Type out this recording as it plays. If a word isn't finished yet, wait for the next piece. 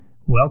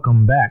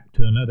Welcome back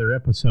to another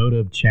episode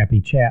of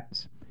Chappy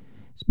Chats.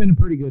 It's been a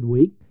pretty good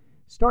week.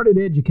 Started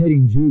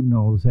educating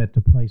juveniles at the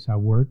place I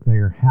work. They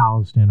are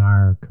housed in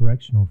our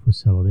correctional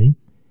facility.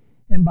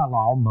 And by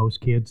law,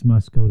 most kids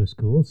must go to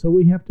school, so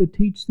we have to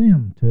teach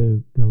them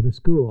to go to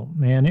school.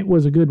 And it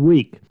was a good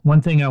week. One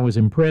thing I was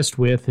impressed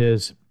with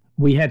is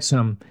we had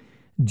some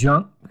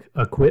junk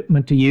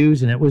equipment to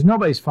use, and it was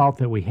nobody's fault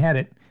that we had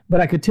it,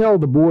 but I could tell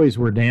the boys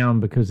were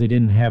down because they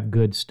didn't have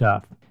good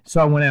stuff. So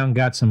I went out and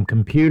got some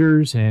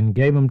computers and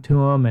gave them to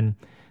them, and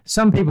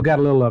some people got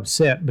a little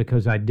upset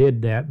because I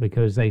did that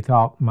because they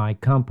thought my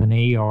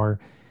company or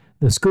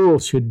the school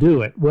should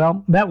do it.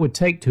 Well, that would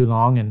take too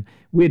long, and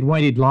we had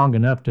waited long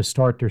enough to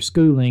start their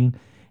schooling,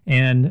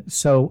 and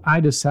so I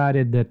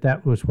decided that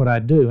that was what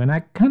I'd do. And I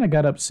kind of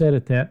got upset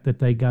at that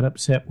they got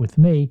upset with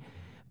me,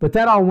 but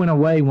that all went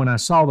away when I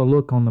saw the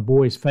look on the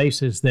boys'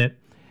 faces that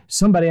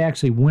somebody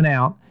actually went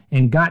out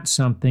and got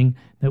something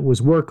that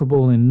was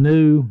workable and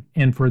new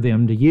and for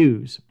them to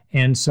use.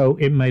 And so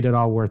it made it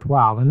all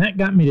worthwhile. And that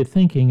got me to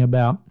thinking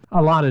about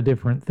a lot of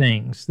different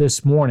things.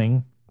 This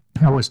morning,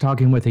 I was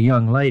talking with a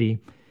young lady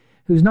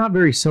who's not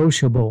very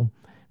sociable,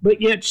 but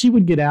yet she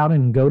would get out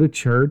and go to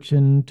church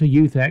and to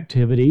youth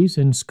activities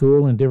and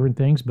school and different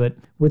things. But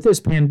with this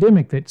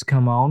pandemic that's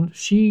come on,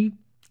 she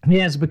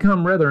has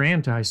become rather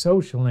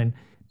antisocial, and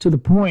to the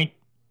point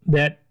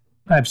that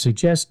I've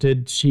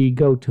suggested she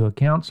go to a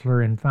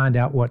counselor and find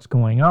out what's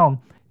going on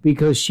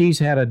because she's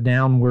had a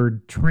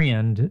downward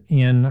trend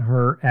in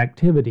her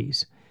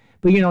activities.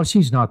 But,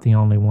 she's not the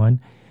only one.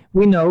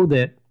 We know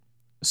that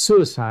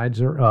suicides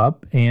are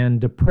up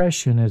and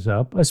depression is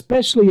up,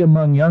 especially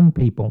among young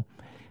people,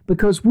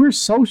 because we're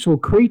social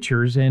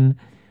creatures. And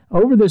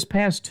over this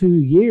past 2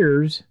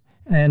 years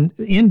and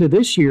into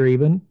this year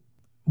even,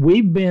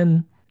 we've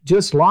been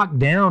just locked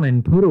down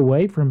and put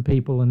away from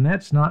people, and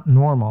that's not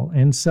normal.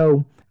 And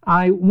so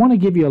I want to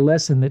give you a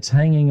lesson that's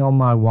hanging on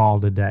my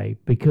wall today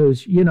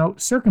because,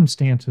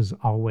 circumstances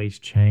always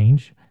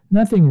change.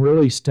 Nothing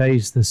really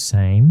stays the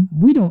same.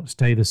 We don't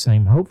stay the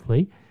same,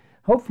 hopefully.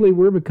 Hopefully,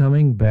 we're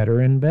becoming better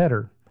and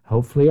better.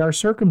 Hopefully, our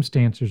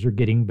circumstances are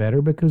getting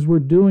better because we're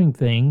doing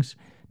things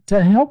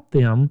to help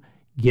them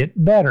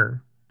get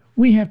better.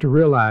 We have to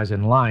realize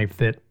in life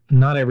that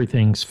not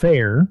everything's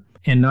fair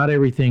and not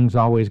everything's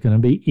always going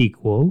to be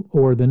equal,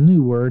 or the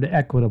new word,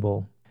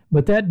 equitable.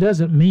 But that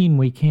doesn't mean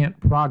we can't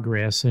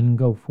progress and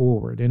go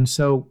forward. And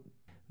so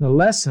the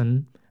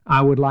lesson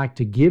I would like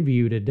to give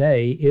you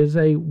today is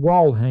a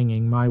wall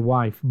hanging my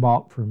wife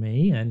bought for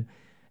me, and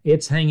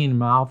it's hanging in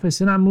my office,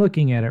 and I'm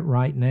looking at it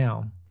right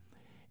now.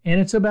 And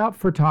it's about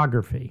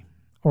photography,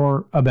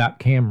 or about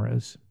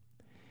cameras.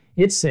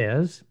 It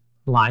says,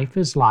 life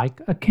is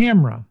like a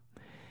camera.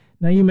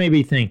 Now you may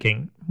be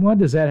thinking, what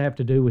does that have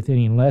to do with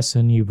any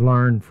lesson you've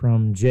learned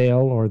from jail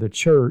or the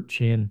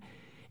church? And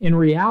in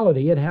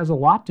reality, it has a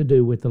lot to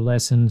do with the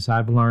lessons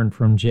I've learned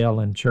from jail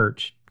and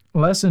church.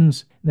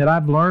 Lessons that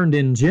I've learned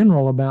in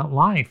general about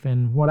life,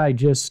 and what I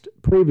just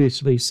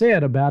previously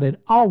said about it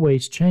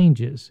always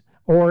changes.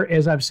 Or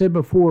as I've said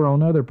before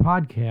on other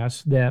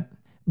podcasts, that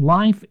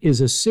life is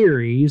a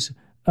series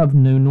of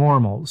new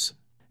normals.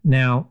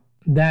 Now,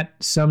 that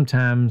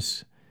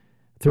sometimes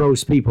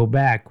throws people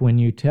back when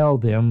you tell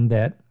them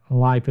that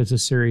life is a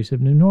series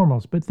of new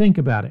normals. But think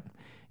about it.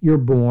 You're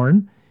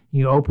born.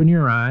 You open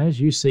your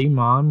eyes, you see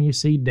mom, you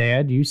see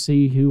dad, you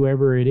see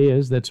whoever it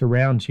is that's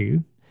around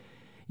you.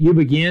 You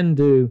begin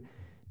to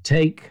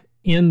take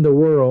in the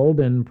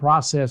world and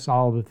process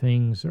all the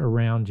things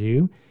around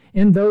you,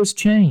 and those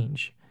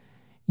change.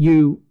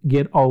 You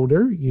get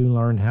older, you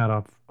learn how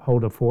to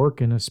hold a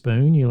fork and a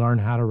spoon, you learn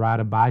how to ride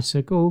a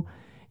bicycle,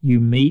 you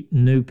meet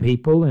new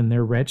people and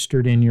they're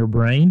registered in your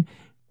brain.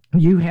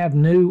 You have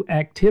new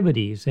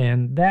activities,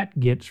 and that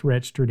gets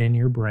registered in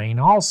your brain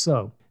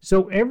also.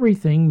 So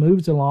everything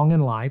moves along in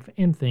life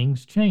and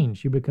things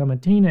change. You become a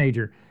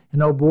teenager,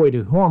 and oh boy,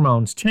 do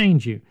hormones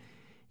change you.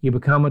 You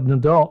become an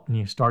adult and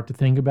you start to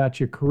think about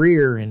your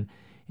career and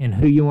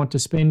who you want to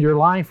spend your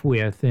life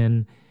with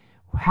and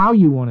how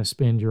you want to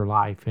spend your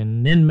life.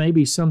 And then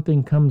maybe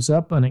something comes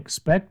up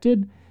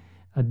unexpected,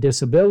 a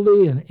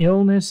disability, an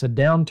illness, a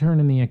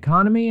downturn in the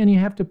economy, and you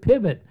have to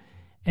pivot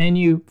and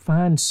you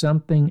find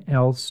something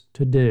else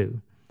to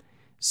do.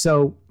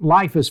 So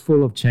life is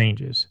full of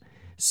changes.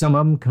 Some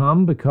of them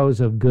come because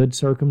of good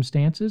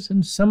circumstances,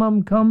 and some of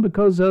them come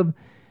because of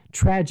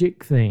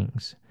tragic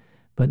things.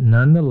 But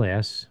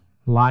nonetheless,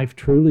 life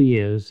truly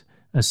is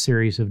a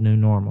series of new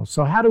normals.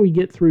 So how do we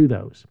get through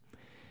those?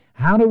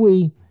 How do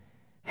we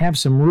have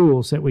some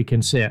rules that we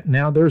can set?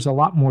 Now, there's a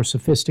lot more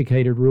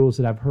sophisticated rules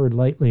that I've heard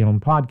lately on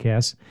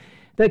podcasts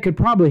that could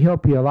probably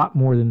help you a lot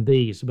more than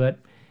these. But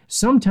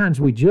sometimes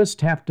we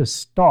just have to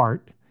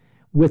start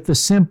with the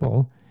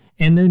simple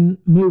and then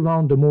move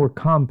on to more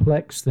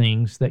complex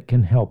things that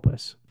can help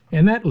us.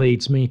 And that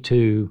leads me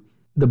to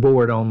the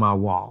board on my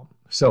wall.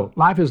 So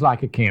life is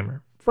like a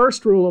camera.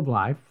 First rule of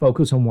life,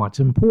 focus on what's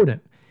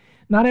important.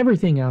 Not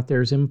everything out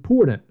there is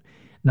important.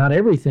 Not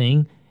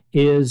everything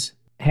has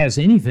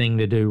anything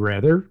to do,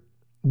 rather,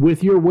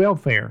 with your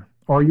welfare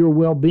or your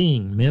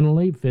well-being,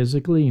 mentally,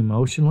 physically,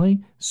 emotionally,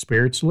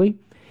 spiritually.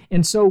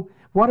 And so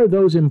what are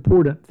those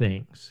important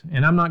things?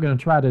 And I'm not going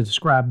to try to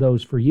describe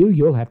those for you.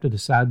 You'll have to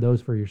decide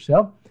those for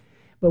yourself.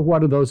 But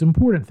what are those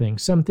important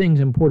things? Some things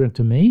important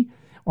to me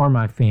are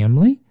my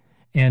family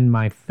and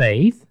my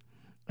faith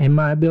and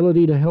my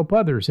ability to help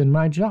others in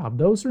my job.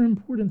 Those are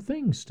important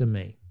things to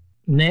me.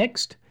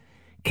 Next,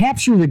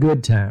 capture the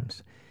good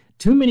times.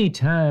 Too many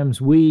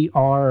times we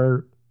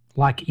are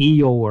like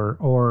Eeyore,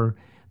 or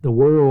the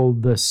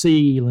world, the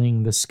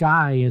ceiling, the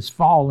sky is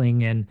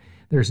falling, and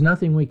there's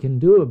nothing we can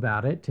do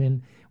about it.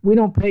 And we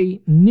don't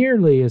pay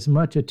nearly as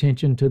much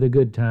attention to the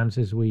good times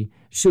as we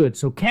should.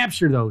 So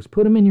capture those,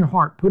 put them in your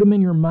heart, put them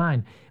in your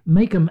mind,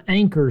 make them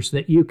anchors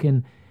that you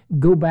can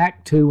go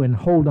back to and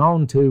hold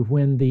on to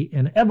when the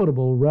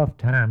inevitable rough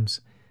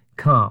times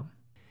come.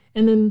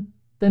 And then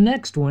the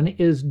next one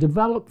is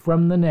develop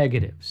from the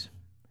negatives.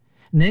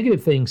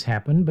 Negative things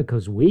happen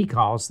because we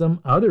cause them,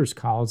 others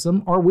cause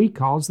them, or we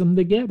cause them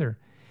together.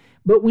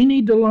 But we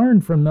need to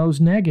learn from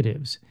those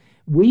negatives.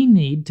 We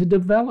need to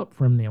develop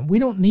from them. We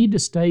don't need to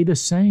stay the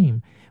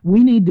same.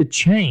 We need to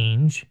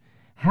change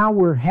how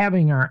we're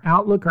having our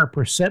outlook, our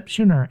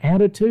perception, our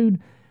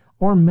attitude,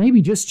 or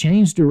maybe just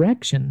change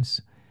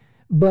directions.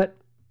 But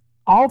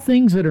all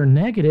things that are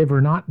negative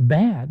are not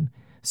bad.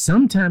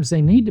 Sometimes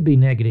they need to be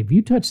negative.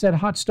 You touch that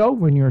hot stove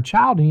when you're a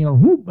child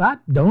and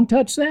don't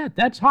touch that.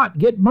 That's hot.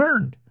 Get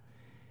burned.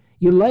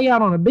 You lay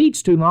out on a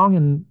beach too long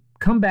and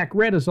come back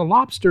red as a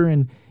lobster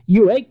and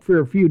you ache for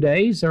a few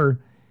days, or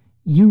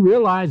you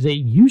realize that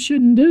you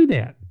shouldn't do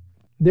that.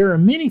 There are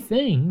many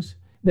things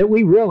that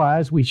we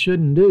realize we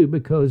shouldn't do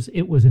because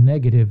it was a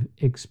negative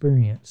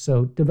experience.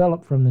 So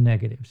develop from the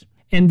negatives.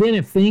 And then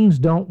if things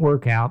don't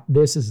work out,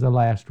 this is the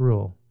last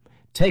rule.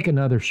 Take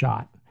another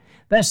shot.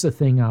 That's the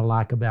thing I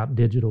like about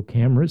digital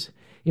cameras.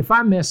 If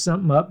I mess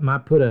something up and I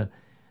put a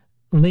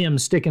limb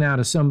sticking out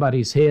of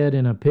somebody's head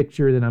in a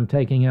picture that I'm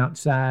taking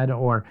outside,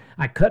 or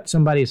I cut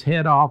somebody's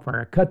head off,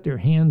 or I cut their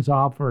hands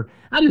off, or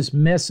I just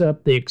mess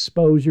up the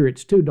exposure,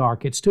 it's too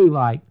dark, it's too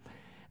light,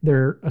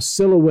 they're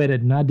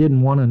silhouetted and I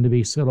didn't want them to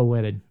be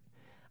silhouetted,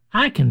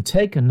 I can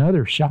take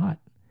another shot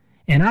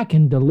and I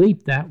can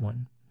delete that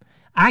one.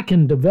 I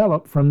can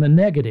develop from the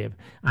negative.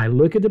 I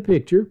look at the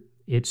picture,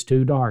 it's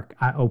too dark,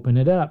 I open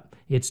it up,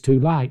 it's too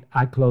light,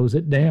 I close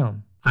it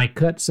down. I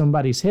cut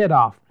somebody's head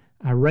off,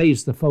 I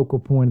raise the focal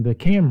point of the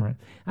camera.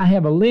 I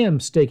have a limb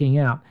sticking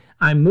out,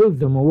 I move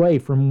them away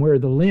from where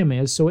the limb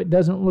is so it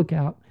doesn't look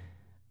out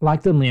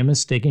like the limb is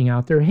sticking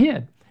out their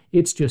head.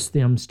 It's just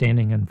them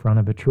standing in front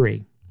of a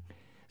tree.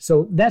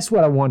 So that's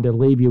what I wanted to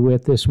leave you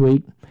with this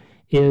week,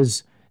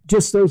 is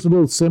just those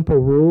little simple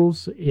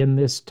rules in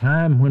this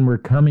time when we're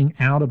coming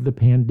out of the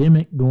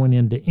pandemic, going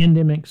into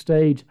endemic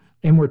stage,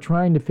 and we're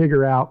trying to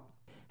figure out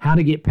how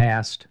to get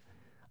past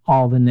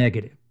all the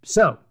negative.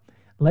 So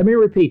let me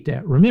repeat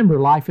that. Remember,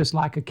 life is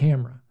like a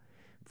camera.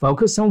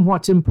 Focus on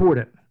what's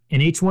important,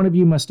 and each one of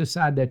you must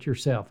decide that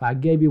yourself. I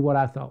gave you what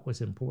I thought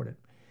was important.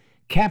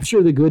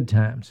 Capture the good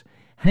times.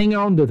 Hang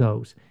on to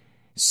those.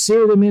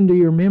 Sear them into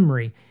your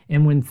memory,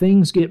 and when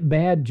things get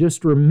bad,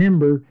 just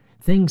remember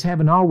things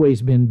haven't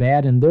always been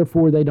bad, and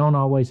therefore they don't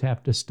always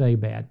have to stay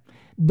bad.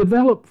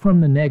 Develop from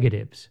the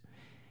negatives.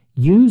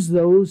 Use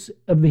those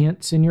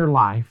events in your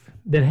life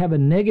that have a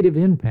negative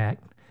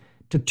impact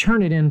to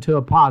turn it into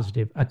a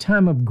positive, a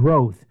time of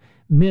growth,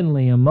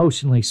 mentally,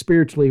 emotionally,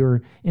 spiritually,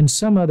 or in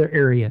some other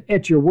area,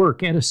 at your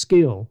work, at a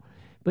skill.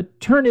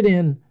 But turn it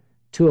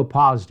into a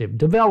positive.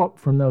 Develop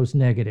from those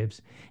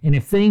negatives. And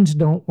if things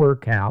don't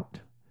work out,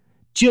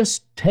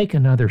 just take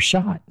another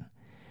shot.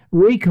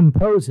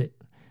 Recompose it.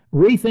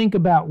 Rethink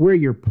about where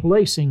you're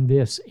placing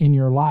this in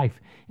your life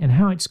and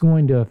how it's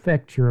going to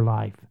affect your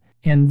life.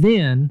 And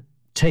then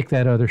take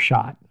that other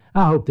shot.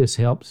 I hope this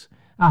helps.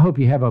 I hope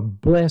you have a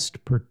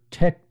blessed,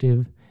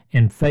 protective,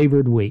 and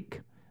favored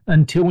week.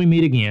 Until we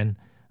meet again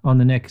on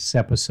the next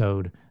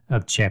episode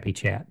of Chappy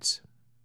Chats.